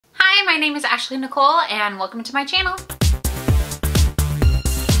Hi, my name is Ashley Nicole and welcome to my channel.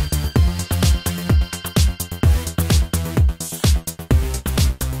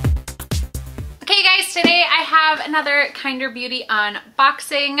 Okay guys, today I have another Kinder Beauty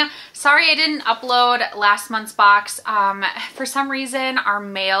unboxing. Sorry I didn't upload last month's box. For some reason our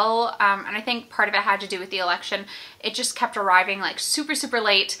mail, and I think part of it had to do with the election, it just kept arriving like super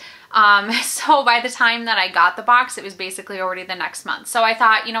late. So by the time that I got the box, it was basically already the next month. So I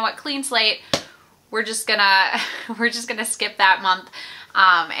thought, you know what, clean slate, we're just gonna skip that month,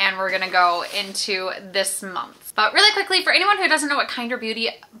 and we're gonna go into this month. But really quickly, for anyone who doesn't know what Kinder Beauty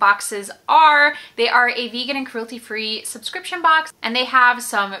boxes are, they are a vegan and cruelty-free subscription box, and they have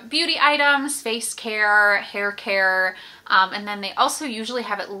some beauty items, face care, hair care, and then they also usually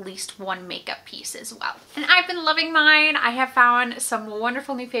have at least one makeup piece as well. And I've been loving mine. I have found some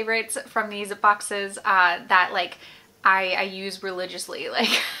wonderful new favorites from these boxes that like I use religiously.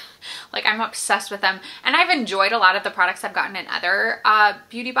 Like I'm obsessed with them, and I've enjoyed a lot of the products I've gotten in other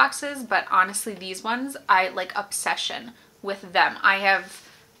beauty boxes, but honestly these ones, I like obsession with them. I have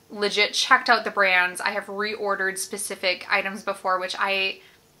legit checked out the brands. I have reordered specific items before, which I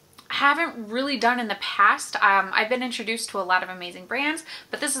haven't really done in the past. I've been introduced to a lot of amazing brands,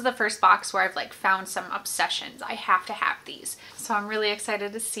 but this is the first box where I've like found some obsessions. I have to have these. So I'm really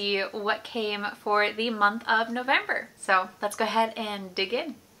excited to see what came for the month of November. So let's go ahead and dig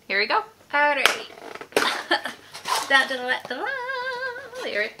in. Here we go. Alrighty.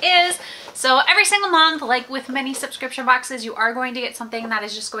 There it is. So every single month, like with many subscription boxes, you are going to get something that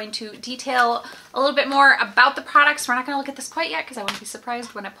is just going to detail a little bit more about the products. We're not going to look at this quite yet because I want to be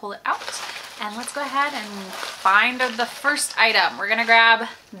surprised when I pull it out. And let's go ahead and find the first item. We're going to grab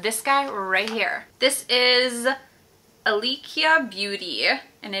this guy right here. This is Alekia Beauty,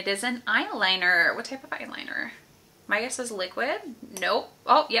 and it is an eyeliner. What type of eyeliner? My guess is liquid. Nope.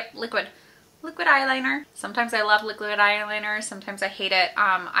 Oh, yep, liquid. Liquid eyeliner. Sometimes I love liquid eyeliner, sometimes I hate it.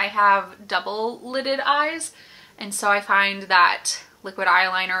 I have double-lidded eyes, and so I find that liquid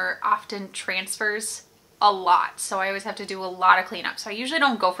eyeliner often transfers a lot. So I always have to do a lot of cleanup. So I usually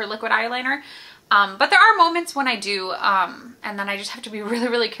don't go for liquid eyeliner, but there are moments when I do, and then I just have to be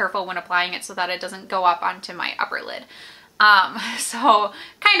really careful when applying it so that it doesn't go up onto my upper lid. So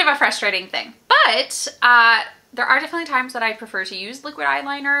kind of a frustrating thing. But there are definitely times that I prefer to use liquid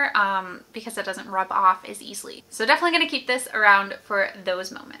eyeliner because it doesn't rub off as easily. So definitely going to keep this around for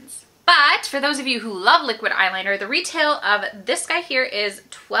those moments. But for those of you who love liquid eyeliner, the retail of this guy here is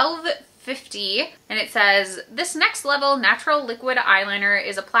 $12.50, and it says, this next level natural liquid eyeliner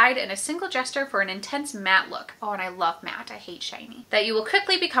is applied in a single gesture for an intense matte look. Oh, and I love matte, I hate shiny. That you will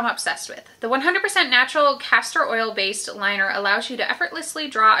quickly become obsessed with. The 100% natural castor oil based liner allows you to effortlessly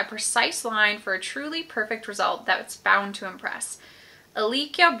draw a precise line for a truly perfect result that's bound to impress.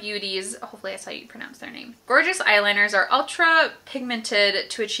 Alekia Beauty's, hopefully that's how you pronounce their name, gorgeous eyeliners are ultra pigmented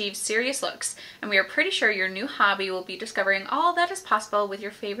to achieve serious looks, and we are pretty sure your new hobby will be discovering all that is possible with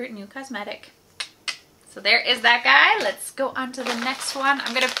your favorite new cosmetic. So there is that guy. Let's go on to the next one.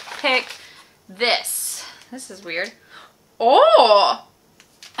 I'm gonna pick this. This is weird. Oh!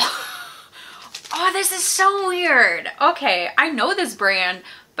 Oh, this is so weird. Okay, I know this brand,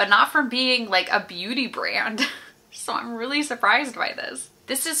 but not from being like a beauty brand. So I'm really surprised by this.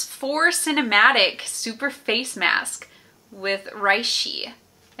 This is 4Cinematic Super Face Mask with reishi,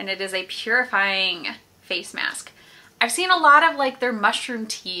 and it is a purifying face mask. I've seen a lot of like their mushroom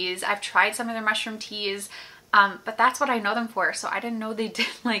teas. I've tried some of their mushroom teas, but that's what I know them for. So I didn't know they did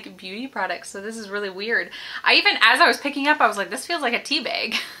like beauty products. So this is really weird. As I was picking up, I was like, this feels like a tea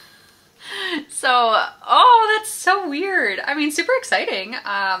bag. So, oh, that's so weird. I mean, super exciting.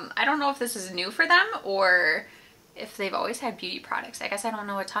 I don't know if this is new for them or if they've always had beauty products. I guess I don't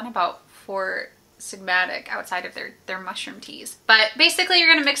know a ton about 4Cinematic outside of their mushroom teas. But basically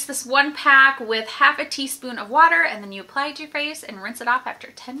you're gonna mix this one pack with half a teaspoon of water, and then you apply it to your face and rinse it off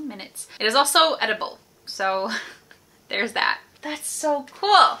after 10 minutes. It is also edible. So there's that. That's so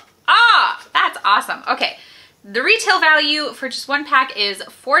cool. Ah, that's awesome. Okay. The retail value for just one pack is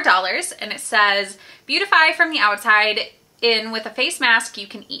 $4, and it says, beautify from the outside in with a face mask you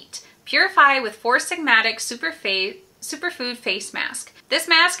can eat. Purify with 4Cinematic Superfood Face Mask. This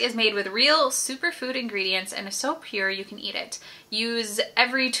mask is made with real superfood ingredients and is so pure you can eat it. Use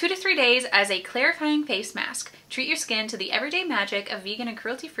every 2 to 3 days as a clarifying face mask. Treat your skin to the everyday magic of vegan and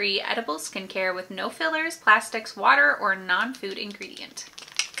cruelty-free edible skincare with no fillers, plastics, water, or non-food ingredient.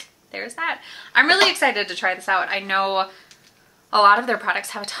 There's that. I'm really excited to try this out. I know a lot of their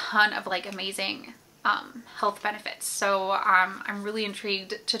products have a ton of like amazing health benefits. So I'm really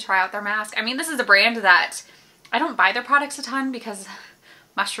intrigued to try out their mask. I mean, this is a brand that I don't buy their products a ton because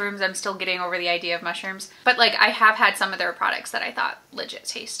mushrooms. I'm still getting over the idea of mushrooms, but like I have had some of their products that I thought legit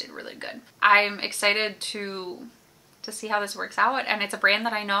tasted really good. I'm excited to see how this works out, and it's a brand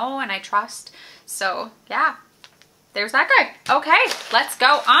that I know and I trust. So yeah, there's that guy. Okay, let's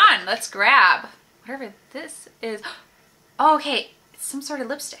go on. Let's grab whatever this is. Oh, okay, it's some sort of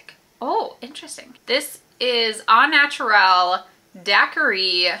lipstick. Oh, interesting. This is Au Naturel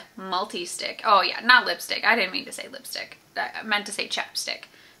Daiquiri Multi-Stick. Oh yeah, not lipstick. I didn't mean to say lipstick. I meant to say chapstick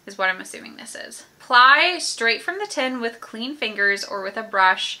is what I'm assuming this is. Apply straight from the tin with clean fingers or with a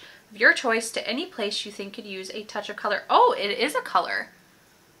brush of your choice to any place you think could use a touch of color. Oh, it is a color.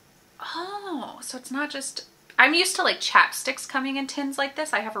 Oh, so it's not just... I'm used to like chapsticks coming in tins like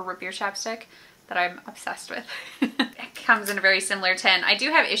this. I have a root beer chapstick that I'm obsessed with. It comes in a very similar tin. I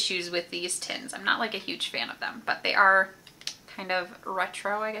do have issues with these tins. I'm not like a huge fan of them, but they are kind of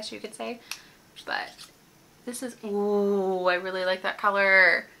retro, I guess you could say. But this is, ooh, I really like that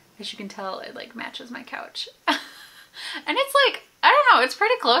color. As you can tell, it like matches my couch. And it's like, I don't know, it's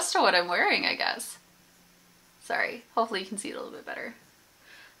pretty close to what I'm wearing, I guess. Sorry, hopefully you can see it a little bit better.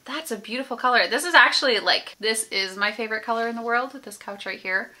 That's a beautiful color. This is actually like, this is my favorite color in the world with this couch right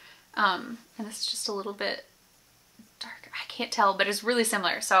here. And this is just a little bit darker. I can't tell, but it's really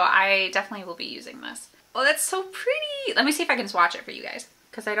similar. So I definitely will be using this. Oh, that's so pretty. Let me see if I can swatch it for you guys,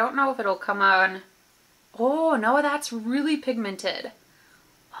 because I don't know if it'll come on. Oh, no, that's really pigmented.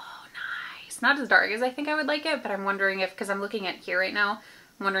 Oh, nice. Not as dark as I think I would like it, but I'm wondering if, because I'm looking at here right now,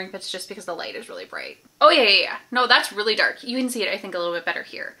 I'm wondering if it's just because the light is really bright. Oh, yeah. No, that's really dark. You can see it, I think, a little bit better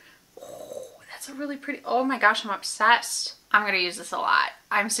here. Oh, that's a really pretty, oh my gosh, I'm obsessed. I'm going to use this a lot.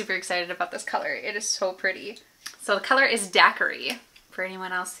 I'm super excited about this color. It is so pretty. So the color is Daiquiri for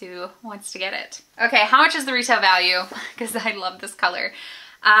anyone else who wants to get it. Okay, how much is the retail value? Because I love this color.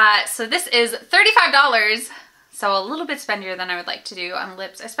 So this is $35. So a little bit spendier than I would like to do on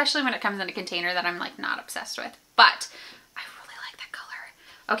lips, especially when it comes in a container that I'm like not obsessed with. But I really like that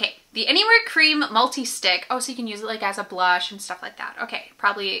color. Okay, the Anywhere Cream Multi-Stick. Oh, so you can use it like as a blush and stuff like that. Okay,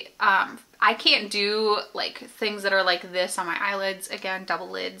 probably, I can't do like things that are like this on my eyelids. Again, double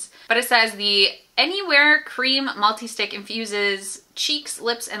lids. But it says the Anywhere Cream Multi-Stick infuses cheeks,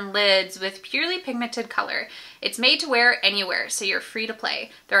 lips, and lids with purely pigmented color. It's made to wear anywhere, so you're free to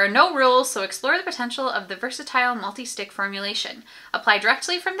play. There are no rules, so explore the potential of the versatile multi-stick formulation. Apply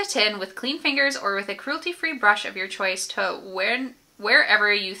directly from the tin with clean fingers or with a cruelty-free brush of your choice to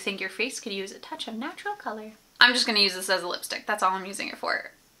wherever you think your face could use a touch of natural color. I'm just going to use this as a lipstick. That's all I'm using it for.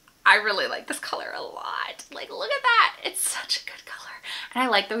 I really like this color a lot. Like, look at that. It's such a good color. And I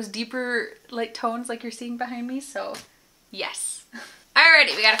like those deeper like tones like you're seeing behind me, so yes.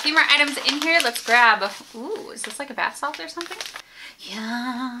 Alrighty, we got a few more items in here. Let's grab, ooh, is this like a bath salt or something?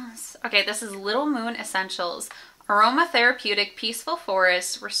 Yes. Okay, this is Little Moon Essentials Aromatherapeutic Peaceful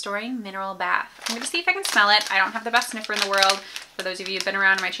Forest Restoring Mineral Bath. I'm gonna see if I can smell it. I don't have the best sniffer in the world. For those of you who've been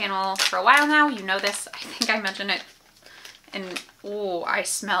around my channel for a while now, you know this. I think I mentioned it. And oh, I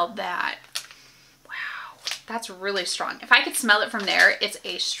smelled that. Wow, that's really strong. If I could smell it from there, it's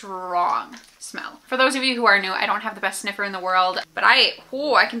a strong smell. For those of you who are new, I don't have the best sniffer in the world, but I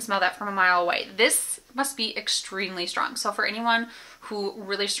can smell that from a mile away. This must be extremely strong. So for anyone who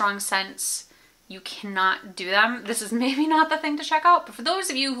really strong scents, you cannot do them, this is maybe not the thing to check out. But for those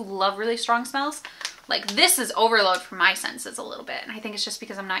of you who love really strong smells, like this is overload for my senses a little bit. And I think it's just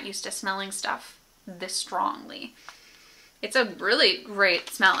because I'm not used to smelling stuff this strongly. It's a really great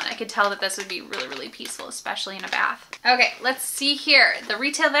smell, and I could tell that this would be really, really peaceful, especially in a bath. Okay, let's see here. The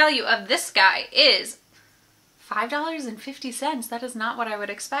retail value of this guy is $5.50. That is not what I would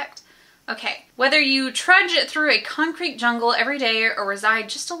expect. Okay, whether you trudge through a concrete jungle every day or reside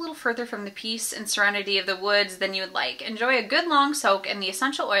just a little further from the peace and serenity of the woods than you would like, enjoy a good long soak in the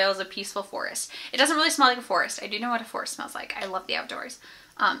essential oils of peaceful forest. It doesn't really smell like a forest. I do know what a forest smells like. I love the outdoors.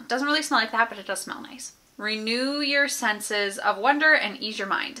 Doesn't really smell like that, but it does smell nice. Renew your senses of wonder and ease your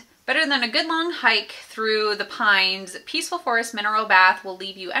mind. Better than a good long hike through the pines, Peaceful Forest Mineral Bath will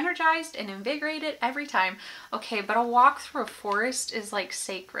leave you energized and invigorated every time. Okay, but a walk through a forest is like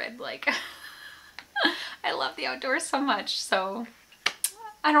sacred. Like, I love the outdoors so much, so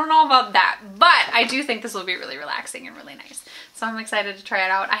I don't know about that. But I do think this will be really relaxing and really nice. So I'm excited to try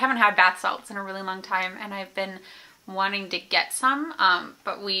it out. I haven't had bath salts in a really long time, and I've been wanting to get some,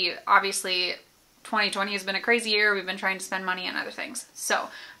 but we obviously... 2020 has been a crazy year. We've been trying to spend money on other things. So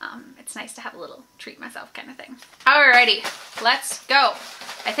it's nice to have a little treat myself kind of thing. Alrighty, let's go.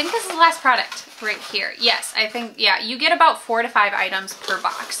 I think this is the last product right here. Yes, I think, yeah, you get about 4 to 5 items per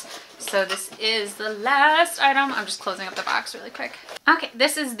box. So this is the last item. I'm just closing up the box really quick. Okay,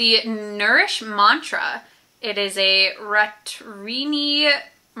 this is the Nourish Mantra It is a Ratrini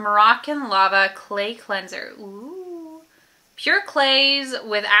Moroccan Lava Clay Cleanser. Ooh. Pure clays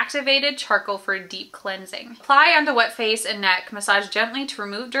with activated charcoal for deep cleansing. Apply onto wet face and neck. Massage gently to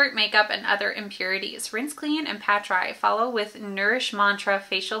remove dirt, makeup, and other impurities. Rinse clean and pat dry. Follow with Nourish Mantra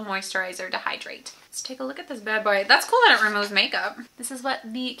Facial Moisturizer to hydrate. Let's take a look at this bad boy. That's cool that it removes makeup. This is what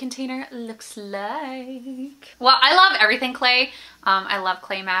the container looks like. Well, I love everything clay. I love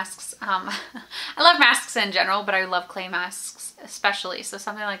clay masks. I love masks in general, but I love clay masks especially. So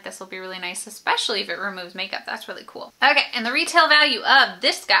something like this will be really nice, especially if it removes makeup. That's really cool. Okay, and the retail value of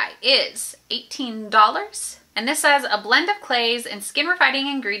this guy is $18. And this says a blend of clays and skin refining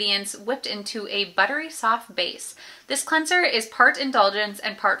ingredients whipped into a buttery soft base. This cleanser is part indulgence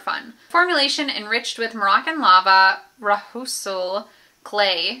and part fun. Formulation enriched with Moroccan lava, Rahousul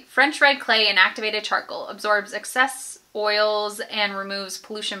clay, French red clay, and activated charcoal. Absorbs excess oils and removes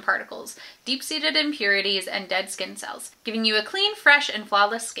pollution particles, deep-seated impurities, and dead skin cells, giving you a clean, fresh, and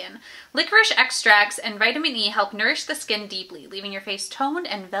flawless skin. Licorice extracts and vitamin E help nourish the skin deeply, leaving your face toned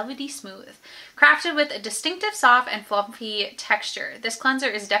and velvety smooth. Crafted with a distinctive soft and fluffy texture, this cleanser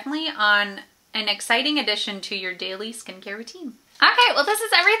is definitely an exciting addition to your daily skincare routine. Okay, well, this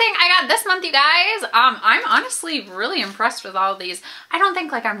is everything I got this month, you guys. I'm honestly really impressed with all of these. I don't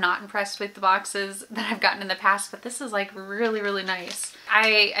think like I'm not impressed with the boxes that I've gotten in the past, but this is like really, really nice.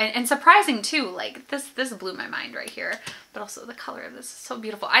 And surprising too, like this blew my mind right here, but also the color of this is so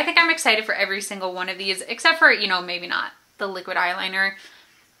beautiful. I think I'm excited for every single one of these, except for, you know, maybe not the liquid eyeliner.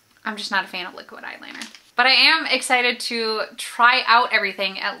 I'm just not a fan of liquid eyeliner. But I am excited to try out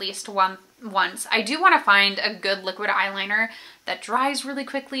everything at least once. I do want to find a good liquid eyeliner that dries really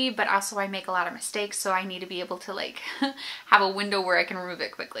quickly, but also I make a lot of mistakes, so I need to be able to like have a window where I can remove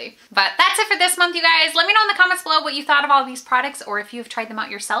it quickly. But that's it for this month, you guys. Let me know in the comments below what you thought of all these products, or if you've tried them out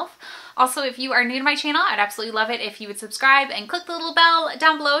yourself. Also, if you are new to my channel, I'd absolutely love it if you would subscribe and click the little bell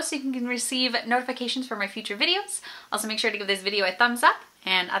down below so you can receive notifications for my future videos. Also, make sure to give this video a thumbs up,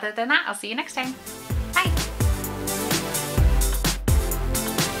 and other than that, I'll see you next time.